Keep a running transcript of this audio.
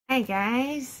Hi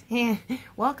guys,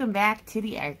 welcome back to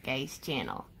the Art Guys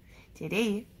channel.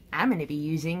 Today I'm going to be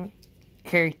using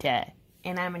Krita,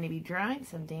 and I'm going to be drawing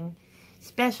something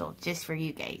special just for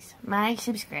you guys, my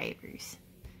subscribers.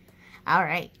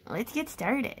 Alright, let's get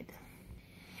started.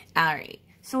 Alright,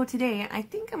 so today I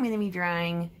think I'm going to be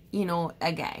drawing,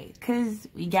 a guy, because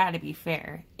we gotta be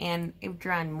fair, and I've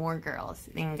drawn more girls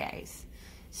than guys.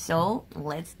 So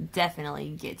let's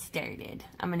definitely get started.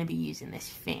 I'm going to be using this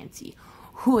fancy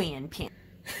Huion pen.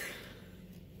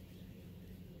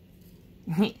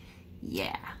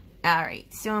 Yeah.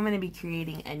 Alright, so I'm going to be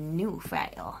creating a new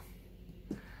file.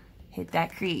 Hit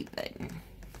that create button.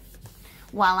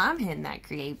 While I'm hitting that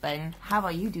create button, how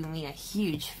about you do me a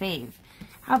huge fave?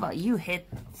 How about you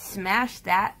smash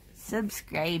that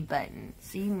subscribe button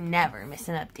so you never miss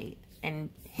an update, and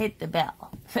hit the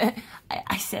bell.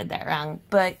 I said that wrong,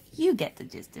 but you get the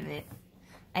gist of it.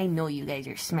 I know you guys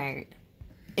are smart,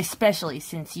 especially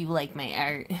since you like my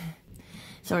art.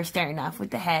 So we're starting off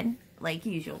with the head, like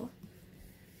usual.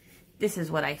 This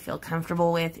is what I feel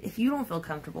comfortable with. If you don't feel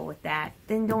comfortable with that,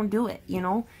 then don't do it,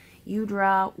 You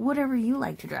draw whatever you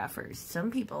like to draw first.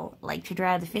 Some people like to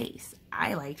draw the face.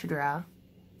 I like to draw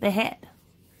the head,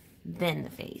 then the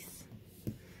face,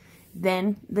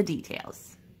 then the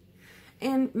details.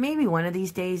 And maybe one of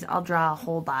these days I'll draw a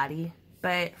whole body,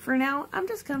 but for now, I'm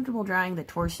just comfortable drawing the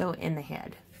torso and the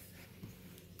head.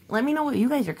 Let me know what you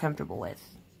guys are comfortable with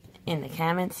in the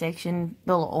comment section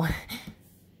below.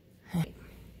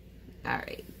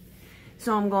 Alright,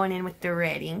 so I'm going in with the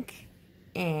red ink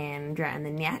and drawing the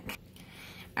neck.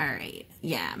 Alright,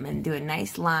 yeah, I'm going to do a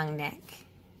nice long neck.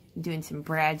 I'm doing some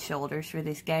broad shoulders for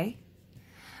this guy.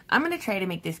 I'm going to try to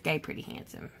make this guy pretty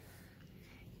handsome.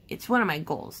 It's one of my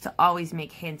goals to always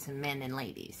make handsome men and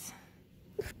ladies.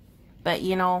 But,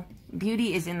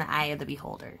 beauty is in the eye of the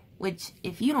beholder. Which,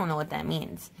 if you don't know what that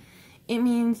means, it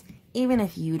means even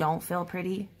if you don't feel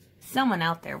pretty, someone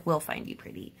out there will find you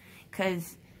pretty.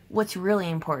 Because what's really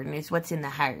important is what's in the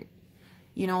heart.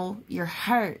 Your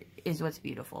heart is what's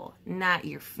beautiful. Not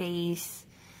your face.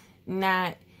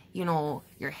 Not, your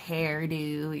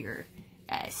hairdo, your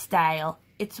style.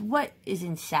 It's what is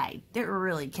inside that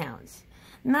really counts.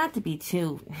 Not to be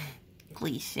too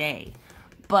cliche,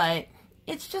 but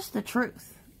it's just the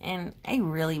truth. And I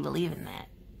really believe in that.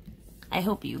 I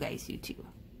hope you guys do too.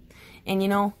 And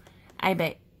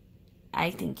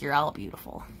I think you're all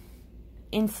beautiful.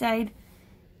 Inside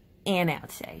and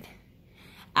outside.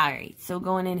 Alright, so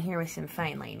going in here with some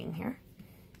fine lining here.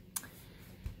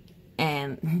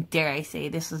 And dare I say,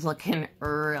 this is looking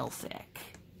real sick.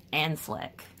 And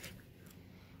slick.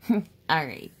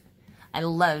 Alright. I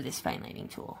love this fine lining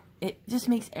tool. It just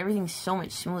makes everything so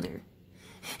much smoother.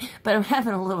 But I'm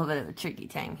having a little bit of a tricky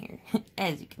time here,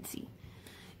 as you can see.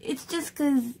 It's just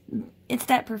because it's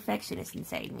that perfectionist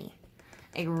inside me.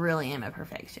 I really am a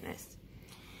perfectionist.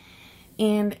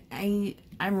 And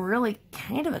I'm really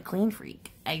kind of a clean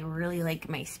freak. I really like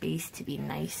my space to be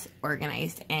nice,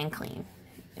 organized, and clean.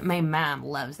 My mom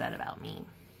loves that about me.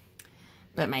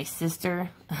 But my sister,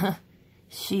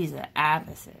 she's the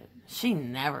opposite. She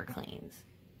never cleans.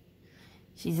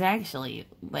 She's actually,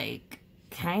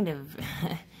 kind of,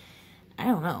 I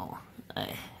don't know,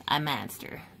 a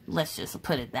monster. Let's just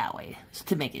put it that way, just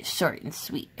to make it short and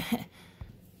sweet.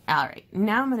 Alright,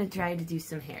 now I'm going to try to do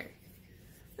some hair.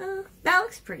 That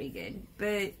looks pretty good,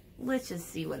 but let's just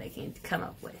see what I can come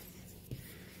up with.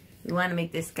 We want to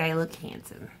make this guy look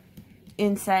handsome.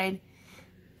 Inside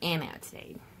and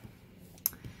outside.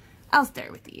 I'll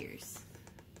start with the ears.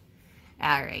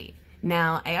 Alright,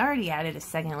 now I already added a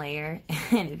second layer,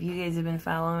 and if you guys have been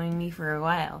following me for a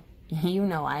while, you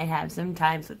know I have some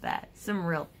times with that. Some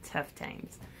real tough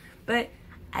times. But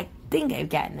I think I've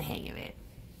gotten the hang of it.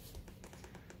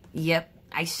 Yep,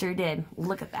 I sure did.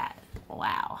 Look at that.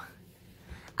 Wow.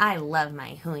 I love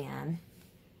my Huion.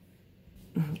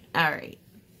 Alright.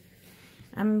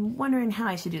 I'm wondering how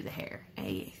I should do the hair.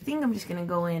 I think I'm just going to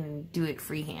go in and do it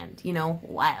freehand.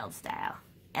 Wild style.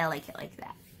 I like it like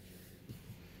that.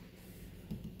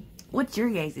 What's your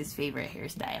guys' favorite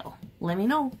hairstyle? Let me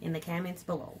know in the comments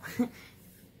below.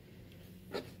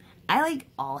 I like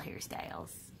all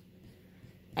hairstyles.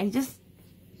 I just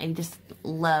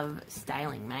love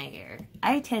styling my hair.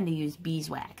 I tend to use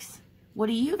beeswax. What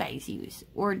do you guys use?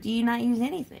 Or do you not use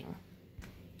anything?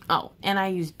 Oh, and I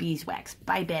use beeswax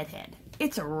by Bedhead.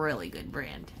 It's a really good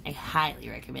brand. I highly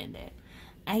recommend it.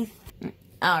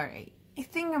 Alright. I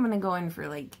think I'm going to go in for,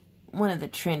 one of the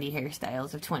trendy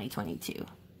hairstyles of 2022.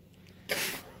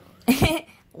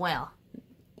 Well,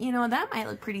 that might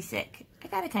look pretty sick. I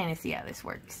gotta kind of see how this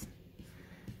works.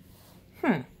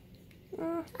 I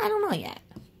don't know yet.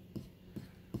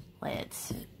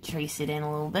 Let's trace it in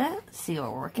a little bit, see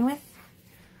what we're working with.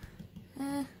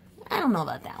 I don't know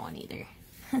about that one either.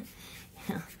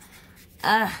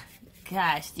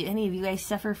 Gosh, do any of you guys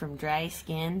suffer from dry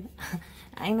skin?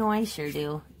 I know I sure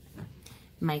do.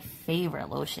 My favorite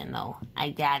lotion, though, I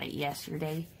got it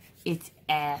yesterday. It's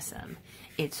awesome.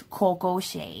 It's Cocoa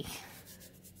Shea.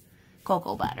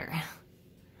 Cocoa butter.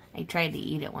 I tried to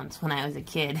eat it once when I was a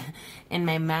kid, and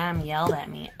my mom yelled at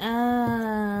me.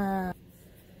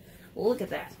 Look at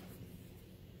that.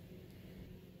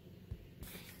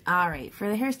 Alright, for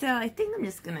the hairstyle, I think I'm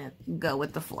just gonna go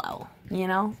with the flow, you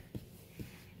know?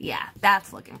 Yeah,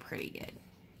 that's looking pretty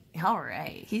good.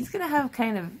 Alright, he's gonna have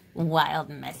kind of wild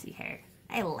and messy hair.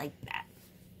 I like that.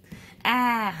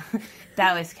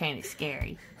 That was kind of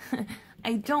scary.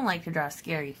 I don't like to draw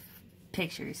scary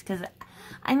pictures, because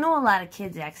I know a lot of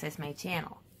kids access my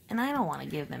channel, and I don't want to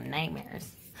give them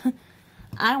nightmares.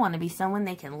 I want to be someone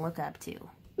they can look up to.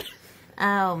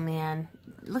 Oh man,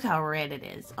 look how red it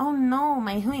is. Oh no,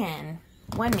 my Huion.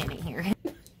 1 minute here.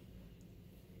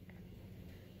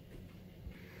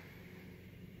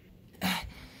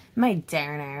 My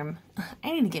darn arm.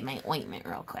 I need to get my ointment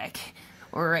real quick.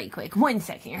 Right quick. 1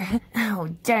 second here. Oh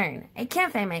darn, I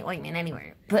can't find my ointment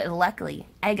anywhere. But luckily,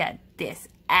 I got this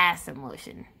awesome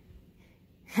lotion.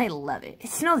 I love it. It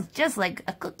smells just like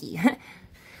a cookie.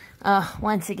 Oh,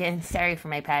 once again, sorry for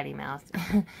my potty mouth.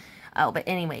 Oh, but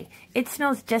anyway, it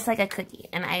smells just like a cookie,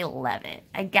 and I love it.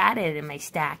 I got it in my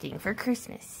stocking for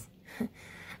Christmas.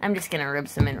 I'm just gonna rub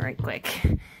some in right quick.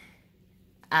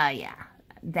 Yeah,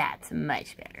 that's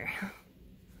much better.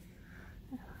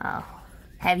 Oh,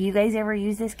 have you guys ever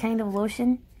used this kind of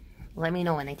lotion? Let me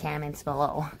know in the comments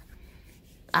below.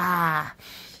 Oh,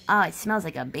 it smells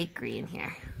like a bakery in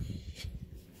here.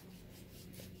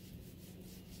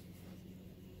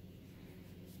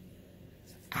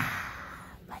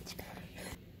 Much better.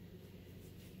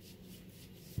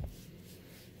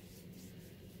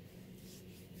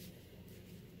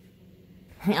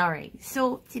 Alright,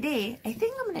 so today I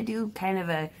think I'm going to do kind of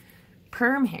a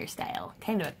perm hairstyle,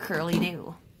 kind of a curly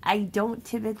do. I don't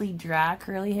typically draw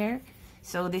curly hair,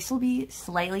 so this will be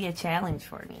slightly a challenge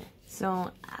for me.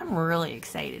 So I'm really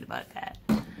excited about that.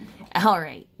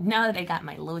 Alright, now that I got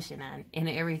my lotion on and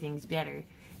everything's better,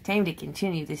 time to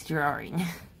continue this drawing.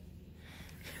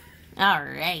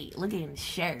 Alright, looking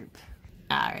sharp.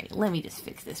 Alright, let me just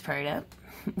fix this part up.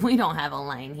 We don't have a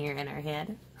line here in our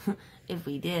head. If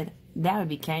we did, that would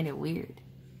be kind of weird.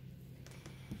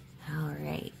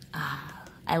 Alright.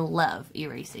 I love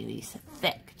erasing these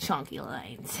thick, chunky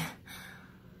lines.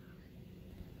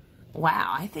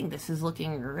 Wow, I think this is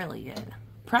looking really good.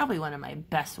 Probably one of my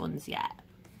best ones yet.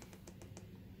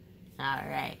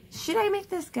 Alright. Should I make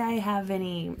this guy have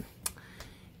any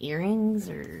earrings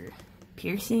or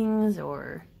piercings,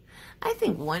 or... I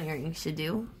think one earring should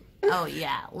do. Oh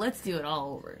yeah, let's do it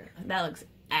all over. That looks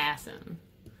awesome.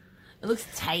 It looks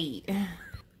tight.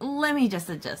 Let me just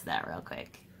adjust that real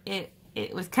quick.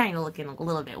 It was kind of looking a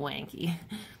little bit wanky.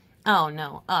 Oh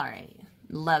no, alright.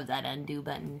 Love that undo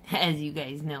button, as you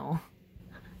guys know.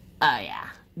 Oh yeah,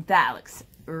 that looks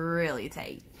really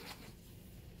tight.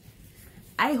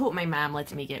 I hope my mom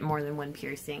lets me get more than one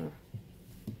piercing.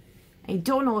 I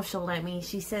don't know if she'll let me.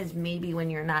 She says maybe when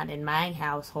you're not in my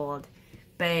household.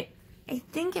 But I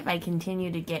think if I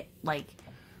continue to get, like,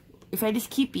 if I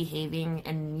just keep behaving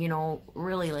and, you know,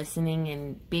 really listening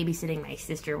and babysitting my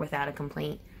sister without a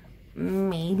complaint,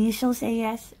 maybe she'll say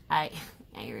yes. I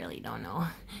really don't know.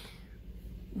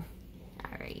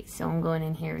 Alright, so I'm going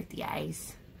in here with the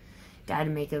eyes.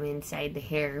 Gotta make them inside the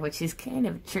hair, which is kind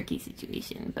of a tricky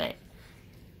situation, but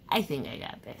I think I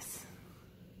got this.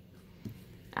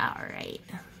 Alright.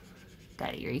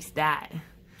 Gotta erase that.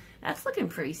 That's looking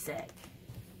pretty sick.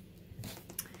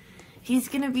 He's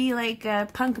gonna be like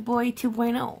Punk Boy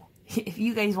 2.0. If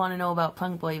you guys want to know about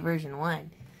Punk Boy version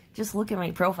 1, just look at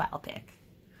my profile pic.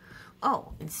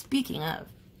 Oh, and speaking of,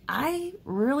 I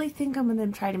really think I'm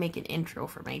gonna try to make an intro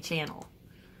for my channel.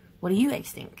 What do you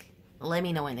guys think? Let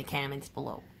me know in the comments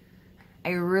below. I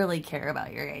really care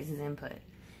about your guys' input.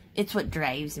 It's what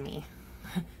drives me.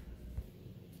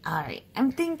 Alright,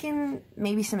 I'm thinking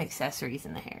maybe some accessories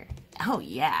in the hair. Oh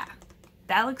yeah,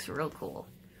 that looks real cool.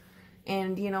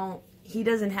 And you know, he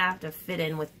doesn't have to fit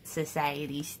in with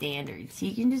society standards.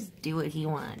 He can just do what he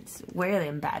wants. Wear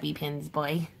them bobby pins,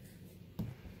 boy.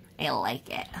 I like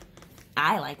it.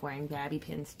 I like wearing bobby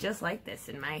pins just like this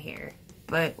in my hair.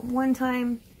 But one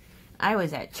time, I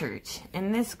was at church,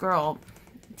 and this girl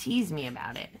teased me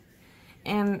about it.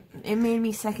 And it made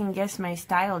me second guess my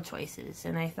style choices.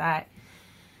 And I thought,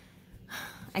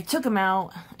 I took them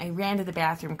out, I ran to the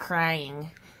bathroom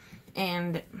crying,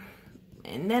 and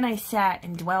And then I sat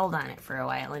and dwelled on it for a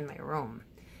while in my room.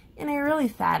 And I really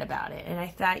thought about it. And I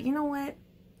thought, you know what?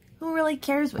 Who really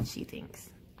cares what she thinks?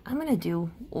 I'm going to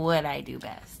do what I do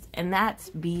best. And that's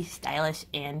be stylish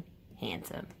and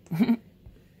handsome.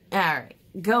 Alright,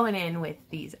 going in with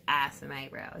these awesome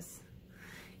eyebrows.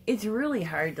 It's really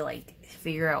hard to, like,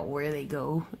 figure out where they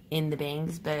go in the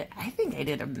bangs, but I think I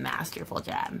did a masterful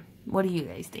job. What do you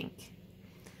guys think?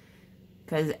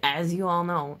 Because, as you all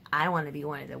know, I want to be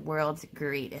one of the world's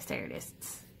greatest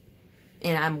artists.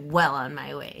 And I'm well on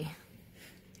my way.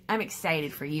 I'm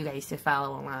excited for you guys to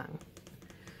follow along.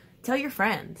 Tell your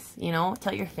friends, you know,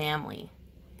 tell your family.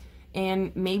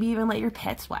 And maybe even let your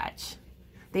pets watch.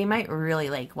 They might really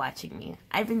like watching me.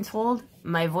 I've been told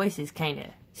my voice is kind of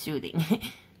soothing.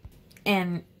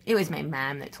 And it was my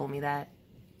mom that told me that.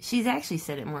 She's actually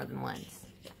said it more than once.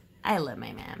 I love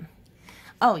my mom.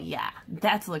 Oh yeah,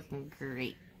 that's looking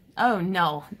great. Oh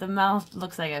no, the mouth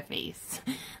looks like a face.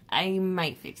 I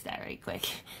might fix that right quick.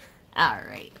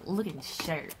 Alright, looking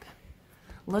sharp.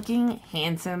 Looking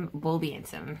handsome,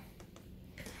 handsome.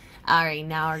 Alright,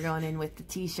 now we're going in with the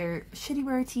t-shirt. Should he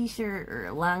wear a t-shirt or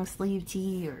a long sleeve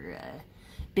tee or a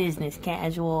business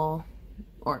casual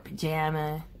or a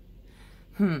pajama?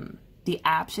 The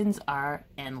options are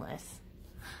endless.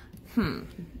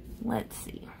 Let's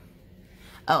see.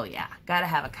 Oh yeah, gotta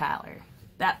have a collar.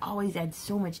 That always adds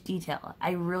so much detail.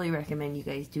 I really recommend you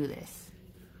guys do this.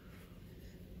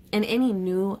 And any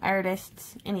new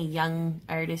artists, any young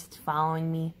artists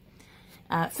following me,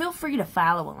 feel free to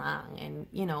follow along and,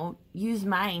 you know, use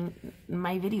my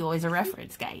video as a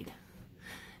reference guide.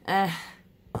 Oh,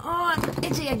 I'm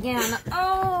itchy again.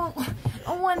 Oh,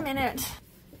 1 minute.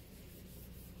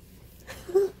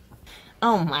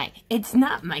 Oh my, it's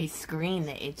not my screen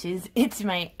that itches, it's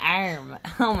my arm.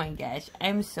 Oh my gosh,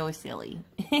 I'm so silly.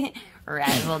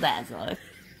 Razzle dazzle.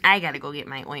 I gotta go get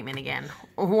my ointment again.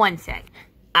 1 sec.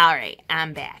 Alright,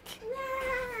 I'm back.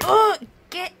 Oh,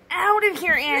 get out of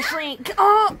here, Ashley.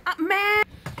 Oh, man.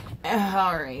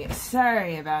 Alright,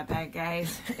 sorry about that,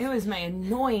 guys. It was my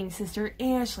annoying sister,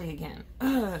 Ashley, again.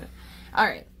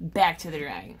 Alright, back to the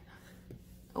drawing.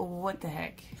 What the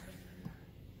heck?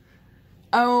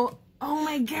 Oh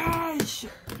my gosh.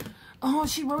 Oh,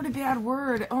 she wrote a bad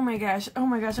word. Oh my gosh,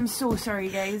 I'm so sorry,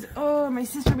 guys. Oh, my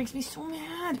sister makes me so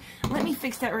mad. Let me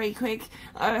fix that right quick.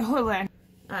 Hold on.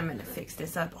 I'm gonna fix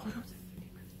this up. Oh,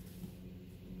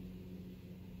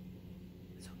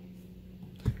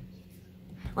 no.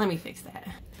 Let me fix that.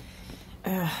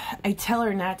 I tell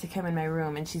her not to come in my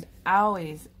room, and she's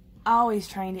always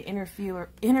trying to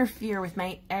interfere with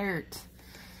my art.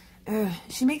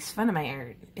 She makes fun of my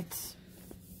art.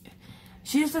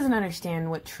 She just doesn't understand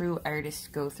what true artists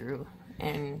go through,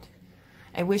 and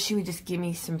I wish she would just give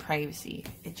me some privacy.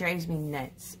 It drives me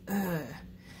nuts.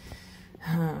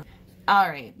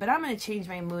 Alright, but I'm going to change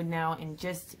my mood now and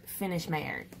just finish my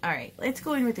art. Alright, let's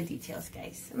go in with the details,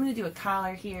 guys. I'm going to do a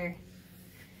collar here.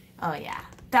 Oh yeah,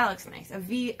 that looks nice. A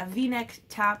V-neck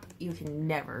top you can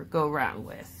never go wrong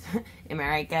with. Am I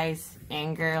right, guys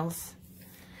and girls?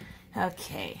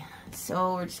 Okay,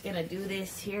 so we're just going to do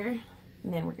this here,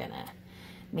 and then we're going to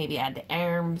maybe add the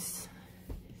arms,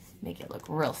 make it look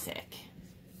real sick.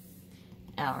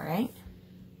 Alright.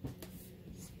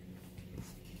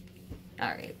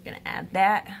 Alright, we're going to add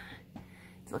that.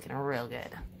 It's looking real good.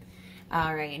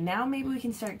 Alright, now maybe we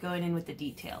can start going in with the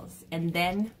details. And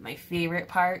then, my favorite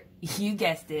part, you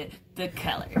guessed it, the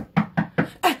color.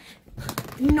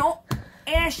 No!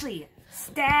 Ashley!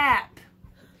 Stop!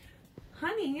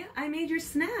 Honey, I made your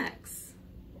snacks.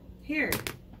 Here.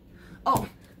 Oh,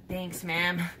 thanks,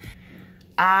 ma'am.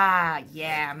 Ah,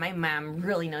 yeah, my mom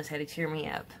really knows how to cheer me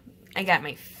up. I got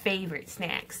my favorite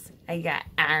snacks. I got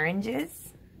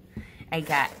oranges, I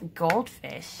got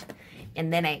goldfish,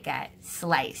 and then I got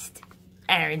sliced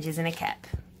oranges in a cup.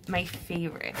 My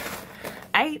favorite.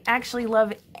 I actually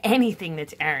love anything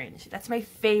that's orange. That's my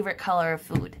favorite color of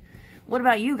food. What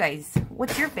about you guys?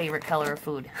 What's your favorite color of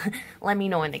food? Let me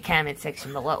know in the comment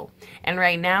section below. And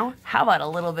right now, how about a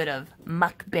little bit of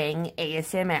mukbang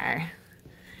ASMR?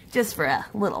 Just for a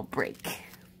little break.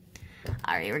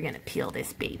 Alright, we're gonna peel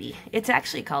this baby. It's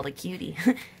actually called a cutie.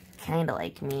 Kinda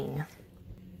like me.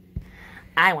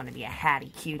 I want to be a hattie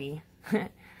cutie.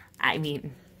 I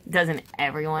mean, doesn't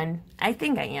everyone? I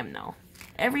think I am, though.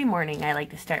 Every morning, I like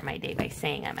to start my day by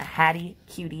saying I'm a hattie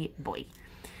cutie boy.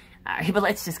 Alright, but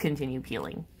let's just continue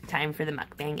peeling. Time for the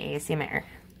mukbang ASMR.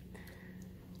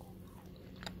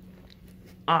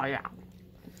 Oh, yeah.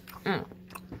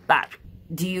 But,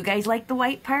 do you guys like the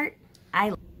white part?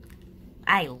 I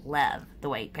love the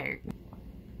white part.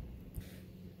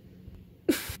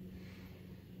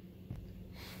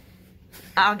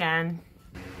 All gone.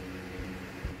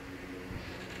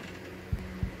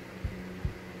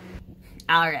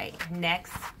 Alright,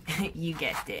 next, you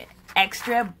guessed it.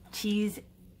 Extra cheese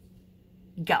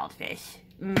goldfish.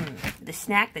 The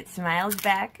snack that smiles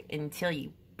back until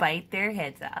you bite their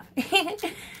heads off.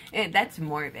 And that's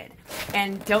morbid.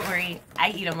 And don't worry,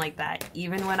 I eat them like that,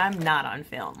 even when I'm not on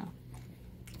film.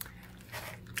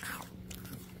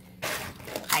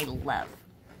 I love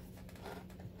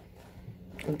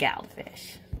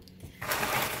goldfish.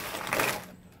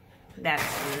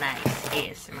 That's nice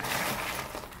ASMR.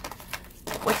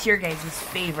 What's your guys'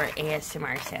 favorite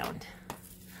ASMR sound?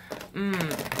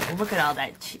 Look at all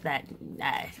that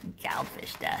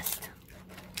goldfish dust.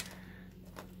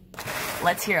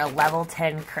 Let's hear a level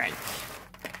 10 crunch.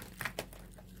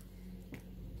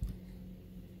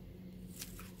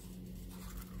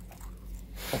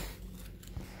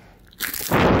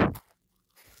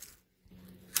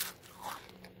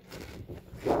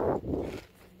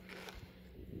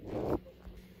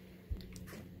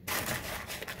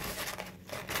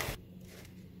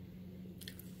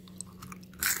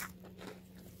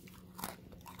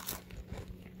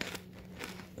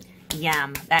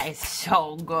 Yum, that is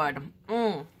so good.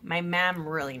 My mom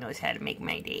really knows how to make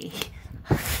my day.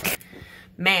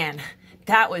 Man,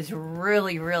 that was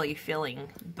really, really filling.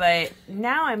 But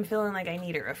now I'm feeling like I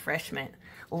need a refreshment.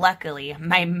 Luckily,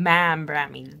 my mom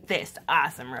brought me this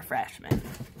awesome refreshment.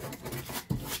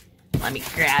 Let me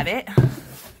grab it.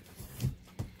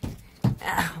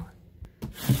 Oh.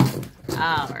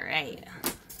 Alright.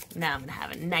 Now I'm gonna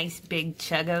have a nice big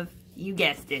chug of, you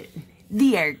guessed it,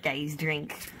 the orangey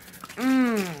drink.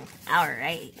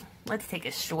 Alright. Let's take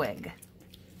a swig.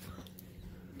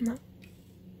 No.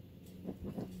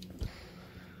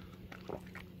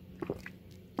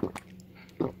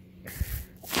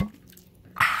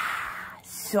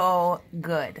 So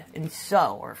good and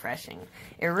so refreshing.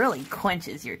 It really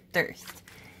quenches your thirst.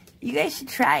 You guys should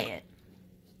try it.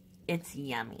 It's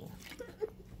yummy.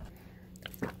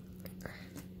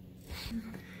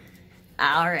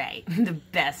 Alright, the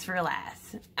best for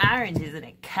last. Oranges in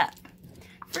a cup.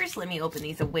 First, let me open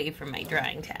these away from my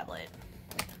drawing tablet.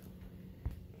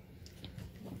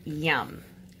 Yum.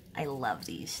 I love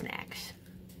these snacks.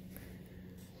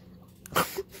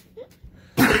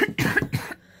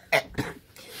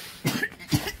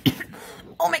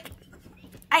 Oh my,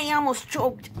 I almost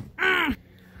choked.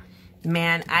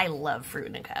 Man, I love fruit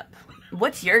in a cup.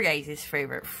 What's your guys'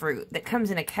 favorite fruit that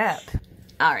comes in a cup?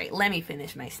 Alright, let me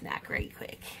finish my snack right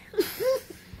quick.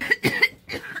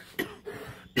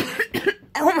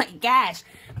 Oh my gosh.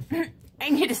 I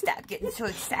need to stop getting so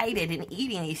excited and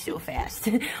eating these so fast.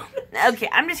 Okay,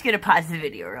 I'm just going to pause the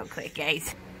video real quick,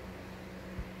 guys.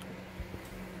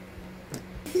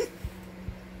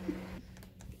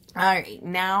 Alright,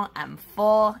 now I'm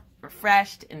full,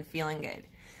 refreshed, and feeling good.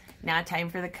 Now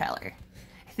time for the color.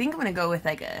 I think I'm going to go with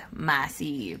like a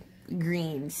mossy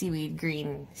green, seaweed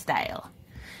green style.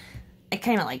 I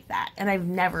kind of like that. And I've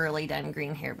never really done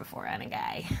green hair before on a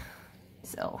guy.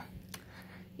 So,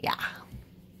 yeah.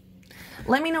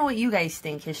 Let me know what you guys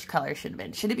think his color should have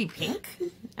been. Should it be pink?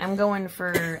 I'm going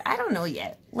for, I don't know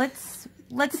yet. Let's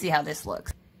see how this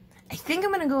looks. I think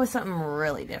I'm going to go with something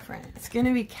really different. It's going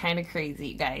to be kind of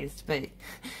crazy, guys, but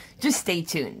just stay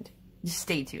tuned. Just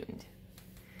stay tuned.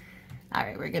 All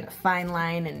right, we're going to fine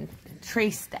line and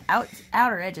trace the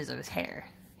outer edges of his hair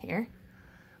here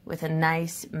with a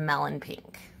nice melon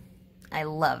pink. I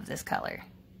love this color.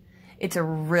 It's a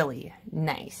really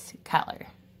nice color.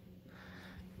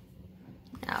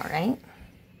 All right.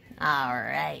 All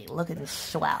right, look at this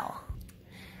swell.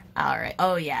 All right.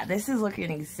 Oh, yeah, this is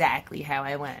looking exactly how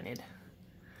I wanted.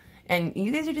 And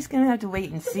you guys are just going to have to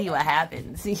wait and see what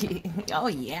happens. Oh,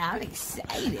 yeah, I'm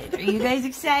excited. Are you guys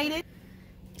excited?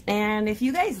 And if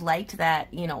you guys liked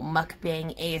that, you know,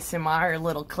 mukbang ASMR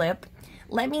little clip,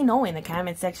 let me know in the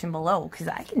comment section below, because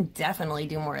I can definitely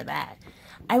do more of that.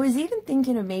 I was even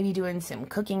thinking of maybe doing some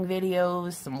cooking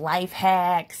videos, some life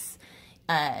hacks,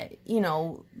 you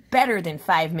know, better than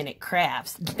 5-minute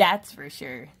crafts, that's for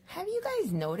sure. Have you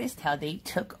guys noticed how they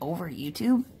took over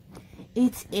YouTube?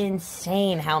 It's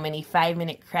insane how many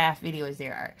 5-minute craft videos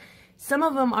there are. Some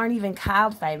of them aren't even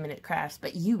called 5-minute crafts,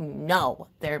 but you know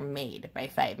they're made by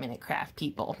 5-minute craft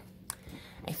people.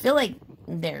 I feel like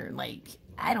they're like,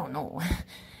 I don't know,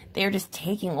 they're just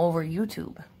taking over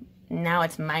YouTube. Now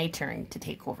it's my turn to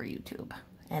take over YouTube,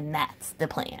 and that's the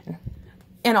plan.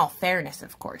 In all fairness,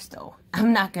 of course, though,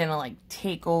 I'm not gonna like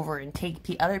take over and take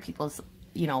other people's,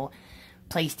 you know,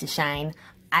 place to shine.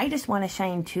 I just want to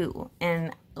shine too,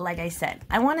 and like I said,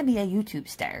 I want to be a YouTube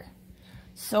star.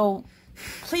 So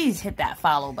please hit that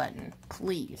follow button,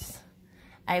 please.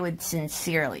 I would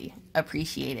sincerely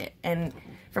appreciate it, and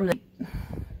from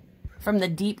the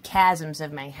deep chasms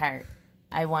of my heart,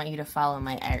 I want you to follow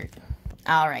my art.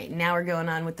 Alright, now we're going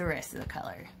on with the rest of the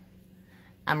color.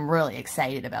 I'm really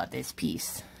excited about this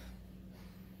piece.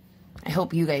 I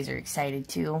hope you guys are excited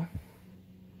too.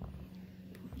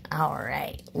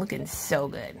 Alright, looking so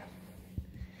good.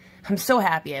 I'm so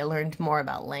happy I learned more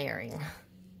about layering.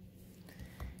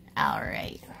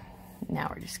 Alright, now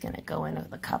we're just going to go in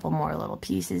with a couple more little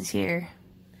pieces here.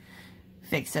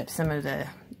 Fix up some of the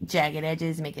jagged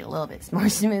edges, make it a little bit more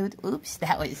smooth. Oops,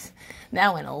 that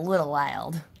went a little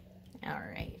wild.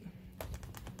 Alright.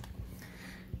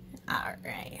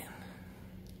 Alright.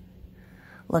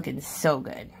 Looking so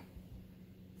good.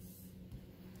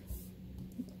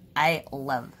 I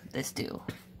love this do.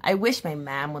 I wish my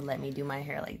mom would let me do my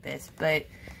hair like this, but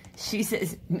she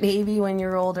says maybe when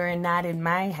you're older and not in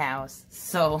my house.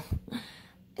 So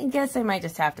I guess I might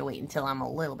just have to wait until I'm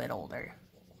a little bit older.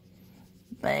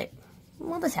 But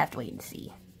we'll just have to wait and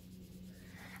see.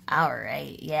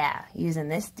 Alright, yeah. Using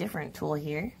this different tool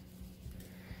here.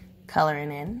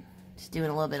 Coloring in. Just doing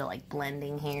a little bit of like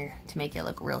blending here to make it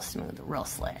look real smooth, real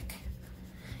slick.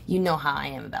 You know how I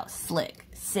am about slick,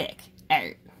 sick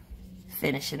art.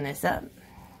 Finishing this up.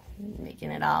 Making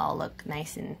it all look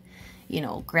nice and, you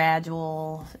know,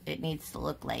 gradual. It needs to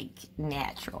look like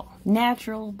natural.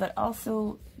 Natural, but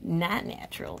also not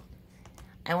natural.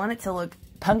 I want it to look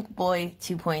Punk Boy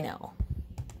 2.0.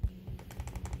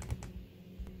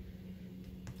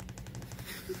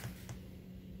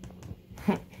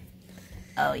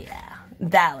 Oh yeah,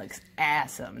 that looks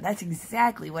awesome. That's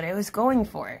exactly what I was going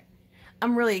for.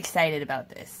 I'm really excited about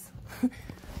this.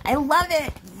 I love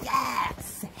it.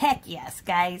 Yes. Heck yes,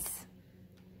 guys.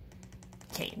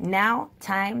 Okay, now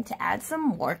time to add some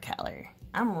more color.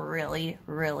 I'm really,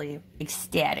 really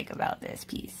ecstatic about this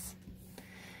piece.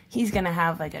 He's going to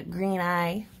have like a green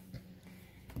eye,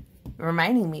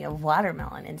 reminding me of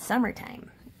watermelon in summertime.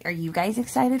 Are you guys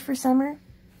excited for summer?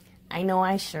 I know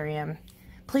I sure am.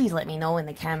 Please let me know in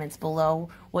the comments below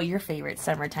what your favorite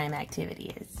summertime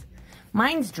activity is.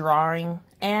 Mine's drawing,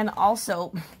 and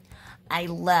also I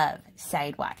love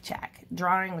sidewalk chalk.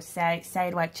 Drawing with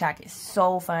sidewalk chalk is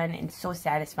so fun and so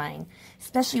satisfying,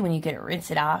 especially when you get to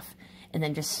rinse it off and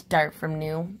then just start from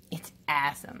new. It's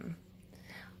awesome.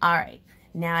 Alright,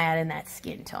 now add in that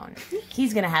skin tone.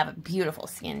 He's going to have a beautiful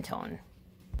skin tone.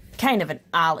 Kind of an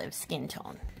olive skin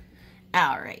tone.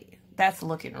 Alright, that's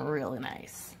looking really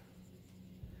nice.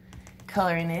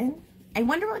 Coloring in. I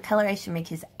wonder what color I should make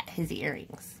his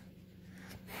earrings.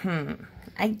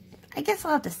 I guess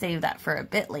I'll have to save that for a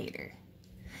bit later.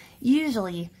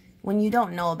 Usually, when you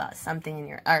don't know about something in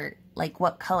your art, like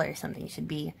what color something should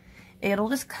be, it'll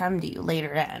just come to you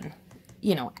later on,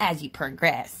 you know, as you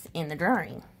progress in the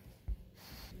drawing.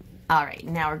 Alright,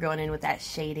 now we're going in with that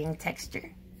shading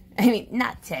texture. I mean,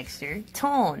 not texture,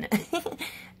 tone.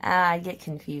 I get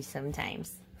confused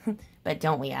sometimes. But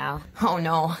don't we all? Oh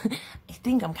no, I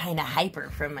think I'm kind of hyper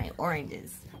from my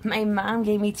oranges. My mom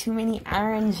gave me too many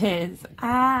oranges.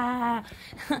 Oh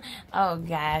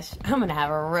gosh, I'm gonna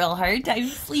have a real hard time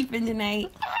sleeping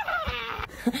tonight.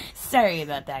 Sorry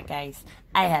about that, guys.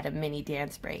 I had a mini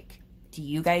dance break. Do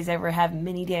you guys ever have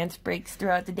mini dance breaks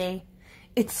throughout the day?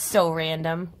 It's so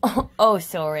random. Oh,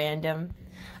 so random.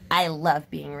 I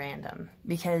love being random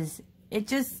because it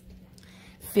just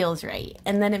feels right.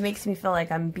 And then it makes me feel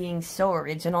like I'm being so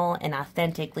original and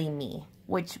authentically me,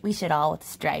 which we should all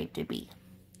strive to be.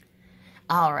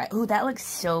 Alright. Oh, that looks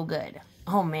so good.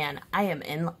 Oh man, I am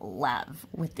in love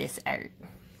with this art.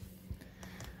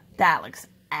 That looks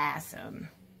awesome.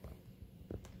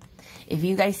 If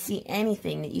you guys see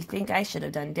anything that you think I should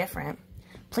have done different,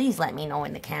 please let me know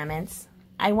in the comments.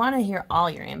 I want to hear all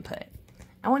your input.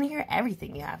 I want to hear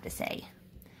everything you have to say.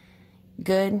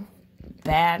 Good,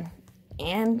 bad,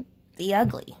 and the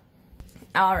ugly.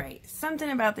 Alright, something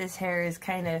about this hair is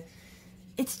kind of,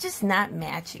 it's just not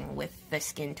matching with the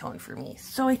skin tone for me.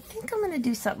 So I think I'm going to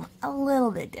do something a little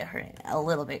bit different, a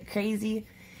little bit crazy,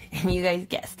 and you guys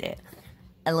guessed it,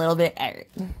 a little bit art.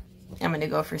 I'm going to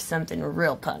go for something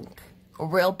real punk, a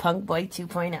real Punk Boy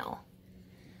 2.0.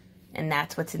 And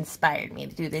that's what's inspired me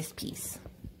to do this piece.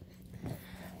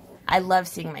 I love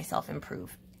seeing myself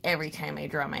improve every time I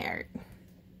draw my art.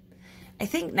 I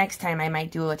think next time I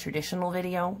might do a traditional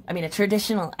video. I mean, a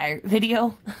traditional art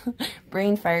video.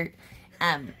 Brain fart.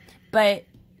 But,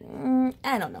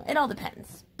 I don't know. It all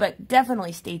depends. But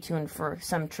definitely stay tuned for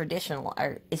some traditional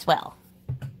art as well.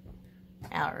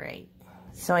 Alright.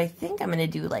 So I think I'm going to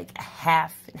do like a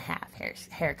half and half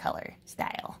hair color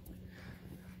style.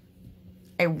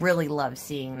 I really love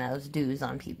seeing those do's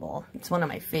on people. It's one of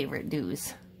my favorite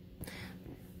do's.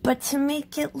 But to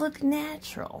make it look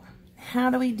natural,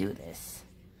 how do we do this?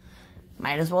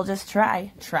 Might as well just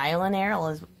try. Trial and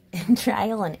error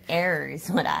is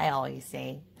what I always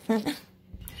say.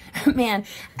 Man,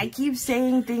 I keep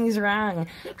saying things wrong.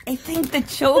 I think the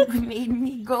choke made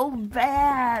me go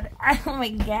bad. Oh my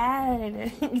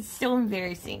god. It's so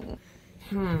embarrassing.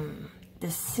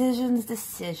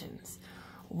 Decisions.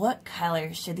 What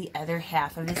color should the other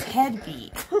half of his head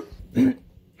be?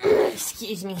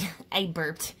 Excuse me, I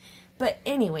burped. But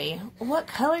anyway, what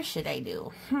color should I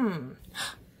do?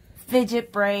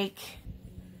 Fidget break.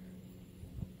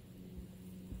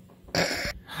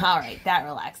 Alright, that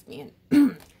relaxed me.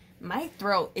 My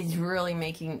throat is really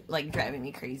driving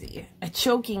me crazy. A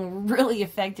choking really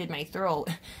affected my throat.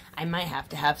 I might have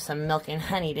to have some milk and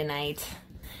honey tonight.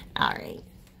 Alright.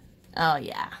 Oh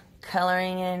yeah,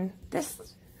 coloring in. This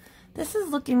is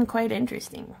looking quite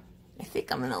interesting. I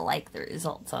think I'm gonna like the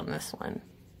results on this one.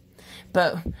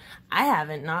 But I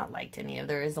haven't not liked any of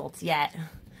the results yet.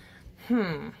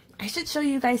 I should show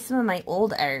you guys some of my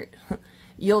old art.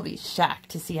 You'll be shocked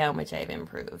to see how much I've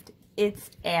improved. It's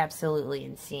absolutely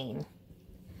insane.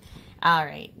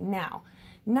 Alright, now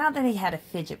that I had a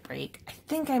fidget break, I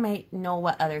think I might know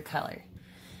what other color.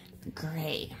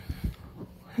 Gray.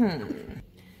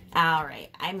 Alright,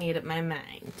 I made up my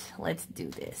mind. Let's do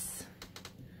this.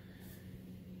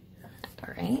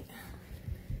 Alright.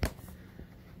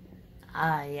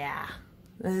 Yeah.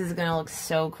 This is gonna look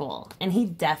so cool. And he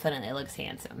definitely looks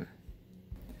handsome.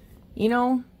 You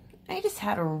know, I just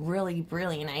had a really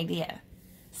brilliant idea.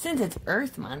 Since it's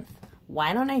Earth Month,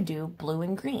 why don't I do blue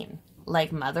and green,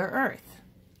 like Mother Earth?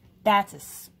 That's a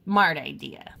smart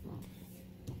idea.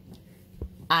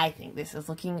 I think this is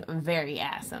looking very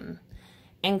awesome.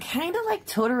 And kind of like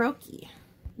Todoroki.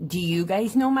 Do you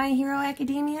guys know My Hero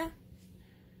Academia?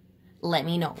 Let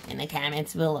me know in the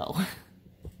comments below.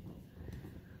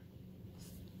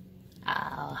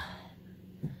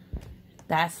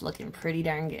 That's looking pretty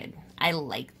darn good. I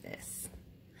like this.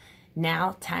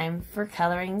 Now, time for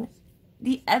coloring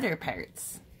the other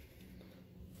parts.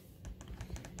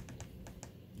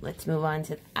 Let's move on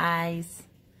to the eyes.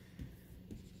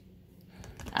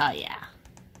 Oh yeah,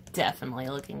 definitely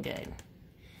looking good.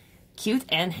 Cute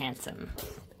and handsome.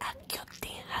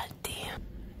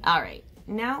 Alright,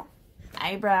 now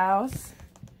eyebrows.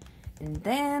 And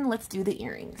then let's do the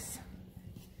earrings.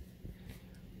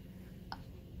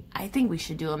 I think we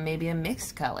should do maybe a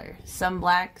mixed color. Some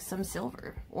black, some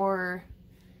silver. Or,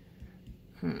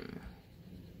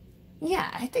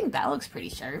 yeah, I think that looks pretty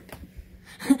sharp.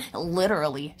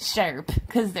 Literally sharp,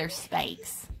 because they're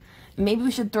spikes. Maybe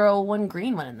we should throw one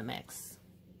green one in the mix.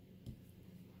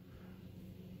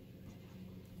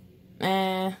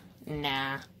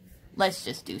 Nah. Let's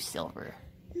just do silver.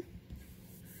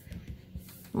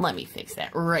 Let me fix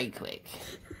that right quick.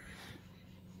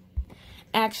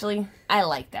 Actually, I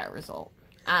like that result.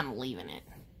 I'm leaving it.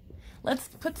 Let's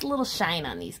put a little shine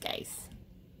on these guys.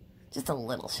 Just a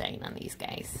little shine on these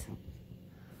guys.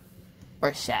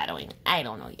 Or shadowing. I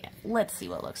don't know yet. Let's see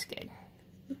what looks good.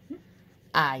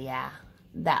 Yeah.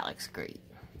 That looks great.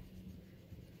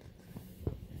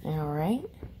 Alright.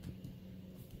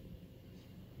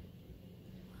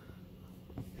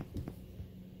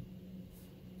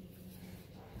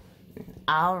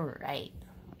 Alright.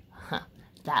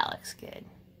 That looks good.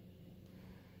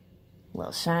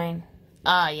 Little shine.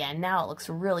 Oh yeah, now it looks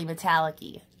really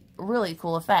metallic-y. Really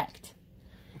cool effect.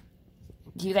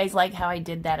 Do you guys like how I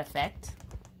did that effect?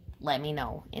 Let me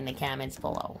know in the comments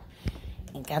below.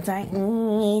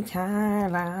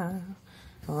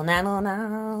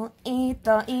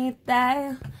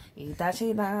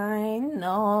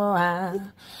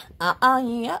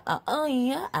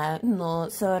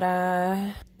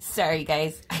 Sorry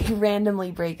guys, I randomly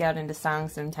break out into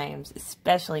songs sometimes,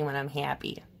 especially when I'm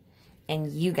happy.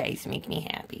 And you guys make me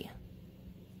happy.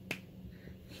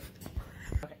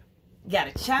 Okay.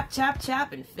 Gotta chop, chop,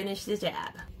 chop and finish the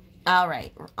job.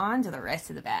 Alright, we're on to the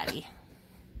rest of the body.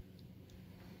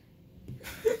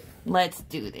 Let's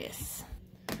do this.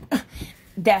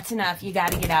 That's enough. You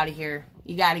gotta get out of here.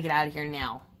 You gotta get out of here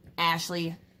now.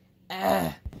 Ashley,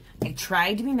 I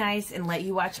tried to be nice and let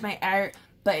you watch my art,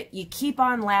 but you keep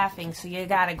on laughing, so you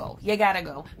gotta go. You gotta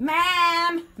go.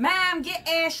 Mom! Mom, get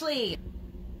Ashley!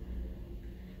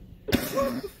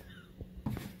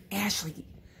 Ashley,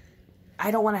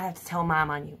 I don't want to have to tell Mom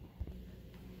on you.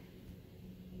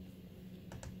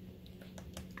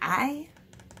 I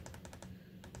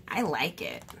like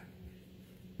it.